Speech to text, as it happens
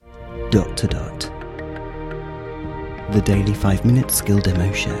The daily 5-minute skill demo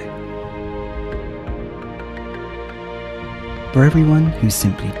show. For everyone who's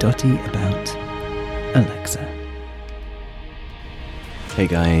simply dotty about Alexa. Hey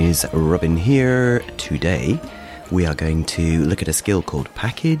guys, Robin here. Today we are going to look at a skill called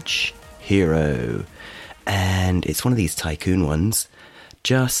Package Hero. And it's one of these tycoon ones,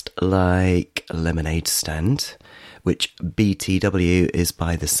 just like Lemonade Stand, which BTW is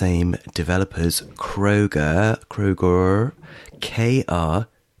by the same developers, Kroger,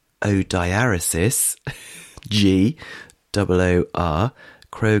 K-R-O-diaresis, G-O-O-R,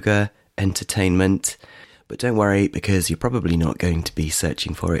 Kroger Entertainment. But don't worry, because you're probably not going to be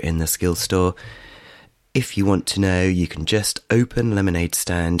searching for it in the skill store. If you want to know, you can just open Lemonade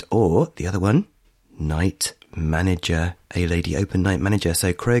Stand, or the other one, Night Manager, A-Lady Open Night Manager.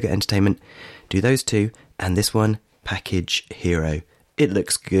 So Kroger Entertainment, do those two, and this one, Package Hero. It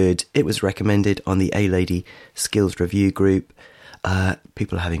looks good. It was recommended on the A-Lady Skills Review group.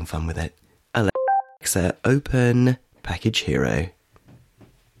 People are having fun with it. Alexa, open Package Hero.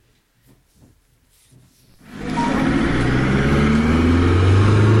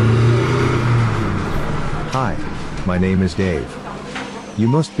 Hi, my name is Dave. You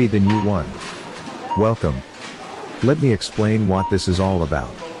must be the new one. Welcome. Let me explain what this is all about.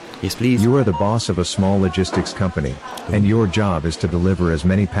 Yes, please. You are the boss of a small logistics company, and your job is to deliver as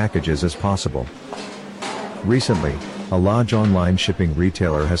many packages as possible. Recently, a large online shipping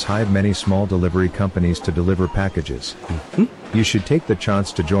retailer has hired many small delivery companies to deliver packages. You should take the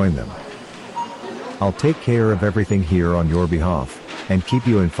chance to join them. I'll take care of everything here on your behalf, and keep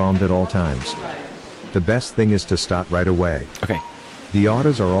you informed at all times. The best thing is to start right away. Okay. The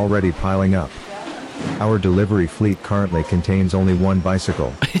orders are already piling up. Our delivery fleet currently contains only one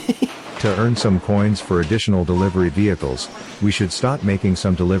bicycle. To earn some coins for additional delivery vehicles, we should start making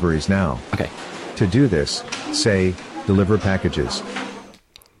some deliveries now. Okay. To do this, say, deliver packages.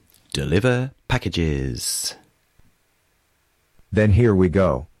 Deliver packages. Then here we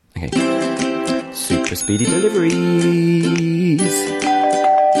go. Okay. Super speedy deliveries.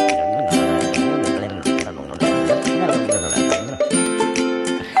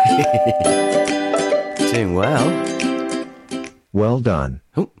 Doing well. Well done.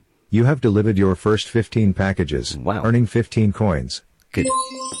 Oh. You have delivered your first 15 packages, Wow. earning 15 coins. Good.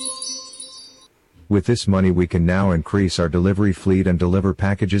 With this money we can now increase our delivery fleet and deliver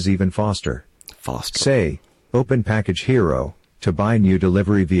packages even faster. Fast. Say, open Package Hero, to buy new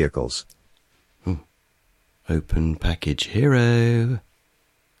delivery vehicles. Open Package Hero.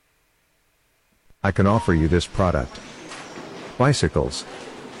 I can offer you this product. Bicycles.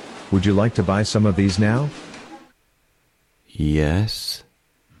 Would you like to buy some of these now? Yes.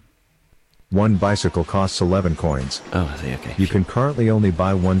 One bicycle costs 11 coins. Oh, I see, okay. You can currently only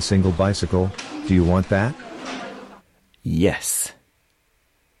buy one single bicycle. Do you want that? Yes.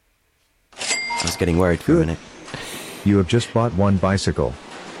 I was getting worried for a minute. You have just bought one bicycle.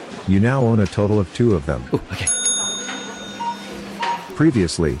 You now own a total of 2 of them. Oh, okay.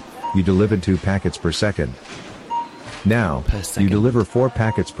 Previously, you delivered 2 packets per second. Now, Per second. you deliver 4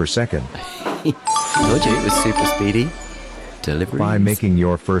 packets per second. Told you it was super speedy. Deliveries. By making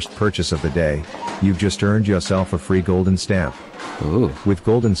your first purchase of the day, you've just earned yourself a free golden stamp. Ooh. With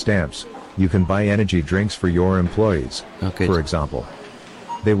golden stamps, you can buy energy drinks for your employees, Oh, good. for example.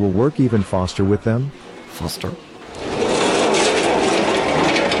 They will work even faster with them. Faster.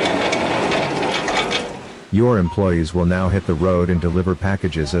 Your employees will now hit the road and deliver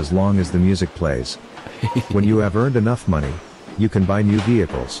packages as long as the music plays. When you have earned enough money, you can buy new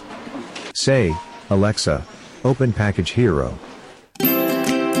vehicles. Say, Alexa, open Package Hero.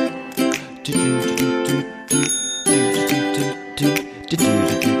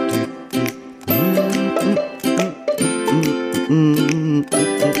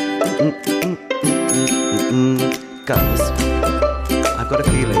 Guys, I've got a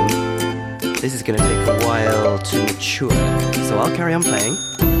feeling this is going to take a while to mature. So I'll carry on playing.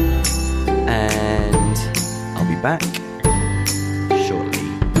 And I'll be back shortly.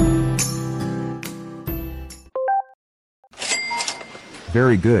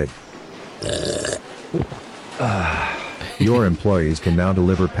 Very good. Your employees can now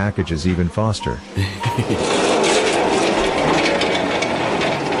deliver packages even faster.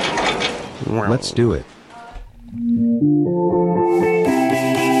 Let's do it.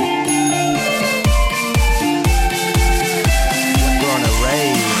 We're on a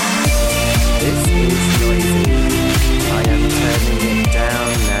raid. This is noisy. I am turning it down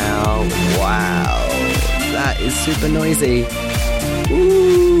now. Wow. That is super noisy.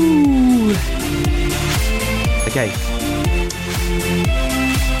 Ooh. Okay.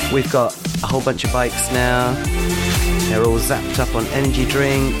 We've got a whole bunch of bikes now. They're all zapped up on energy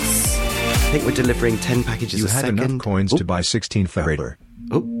drinks. I think we're delivering 10 packages a second. You have enough coins to buy 16 freighter.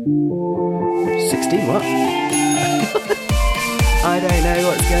 Oh, 16 what? I don't know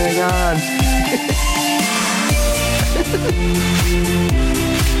what's going on.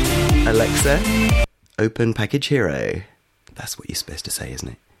 Alexa, open package hero. That's what you're supposed to say, isn't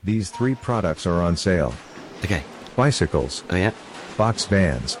it? These 3 products are on sale. Okay. Bicycles. Oh, yeah. Box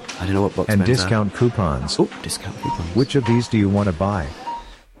vans. I don't know what box and vans are. discount coupons. Oh, discount coupons. Which of these do you want to buy?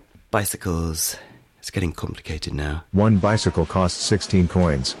 Bicycles. It's getting complicated now. 1 bicycle costs 16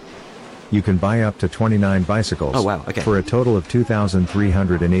 coins. You can buy up to 29 bicycles. Oh, wow. Okay. For a total of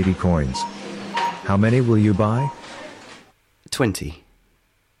 2,380 coins. How many will you buy? 20.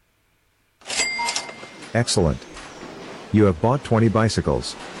 Excellent. You have bought 20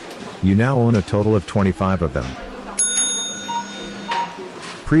 bicycles. You now own a total of 25 of them.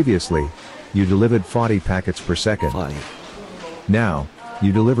 Previously, you delivered 40 packets per second. 40. Now,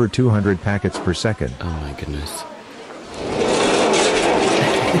 you deliver 200 packets per second. Oh my goodness.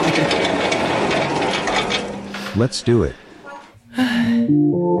 Let's do it. Okay,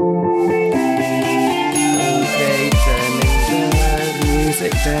 turning the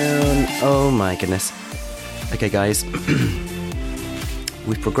music down. Oh my goodness. Okay guys,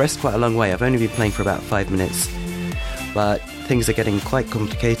 we've progressed quite a long way. I've only been playing for about 5 minutes, but things are getting quite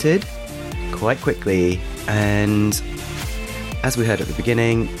complicated quite quickly, and as we heard at the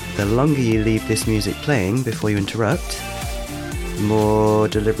beginning, the longer you leave this music playing before you interrupt, the more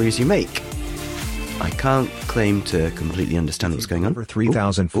deliveries you make. I can't claim to completely understand what's going on. For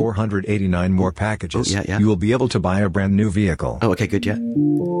 3,489 more packages, yeah. you will be able to buy a brand new vehicle. Oh, okay, good, yeah.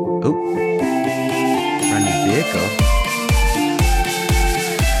 Oh, brand new vehicle.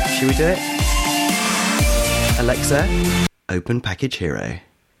 Should we do it? Alexa, open package hero.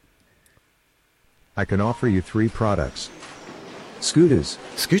 I can offer you 3 products. Scooters,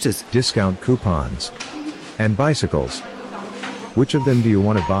 discount coupons, and bicycles. Which of them do you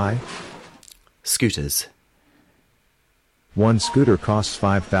want to buy? Scooters. 1 scooter costs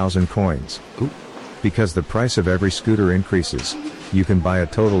 5,000 coins. Ooh. Because the price of every scooter increases, you can buy a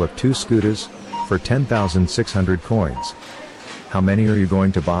total of 2 scooters for 10,600 coins. How many are you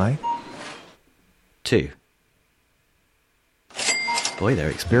going to buy? 2. Boy, they're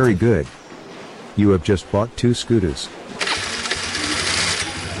expensive. Very good. You have just bought 2 scooters.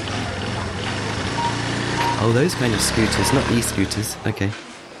 Oh, those kind of scooters, not e-scooters. Okay.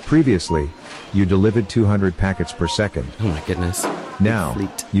 Previously, you delivered 200 packets per second. Oh my goodness. Now,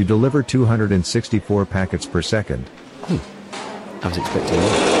 Fleet. you deliver 264 packets per second. I was expecting more.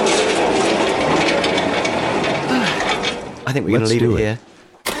 I think we're going to leave it here.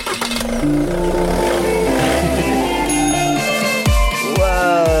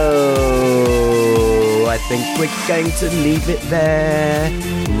 Whoa! I think we're going to leave it there.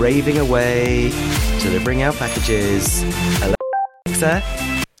 Raving away. Delivering our packages. Alexa,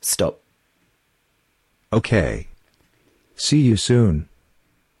 stop. Okay. See you soon.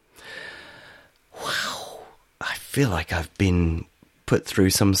 Wow. I feel like I've been put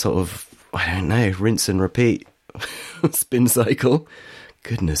through some sort of, I don't know, rinse and repeat spin cycle.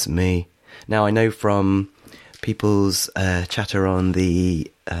 Goodness me. Now, I know from people's chatter on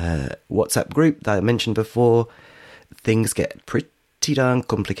the WhatsApp group that I mentioned before, things get pretty darn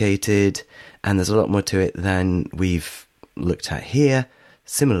complicated, and there's a lot more to it than we've looked at here.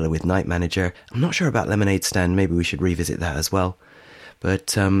 Similar with Night Manager. I'm not sure about Lemonade Stand. Maybe we should revisit that as well.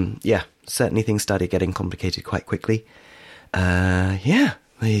 But yeah, certainly things started getting complicated quite quickly. Yeah,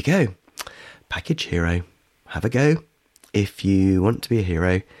 there you go. Package hero. Have a go if you want to be a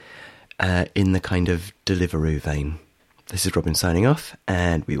hero in the kind of Deliveroo vein. This is Robin signing off,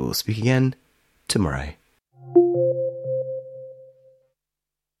 and we will speak again tomorrow.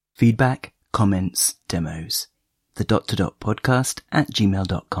 Feedback, comments, demos. The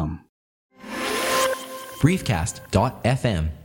podcast@gmail.com. Briefcast.fm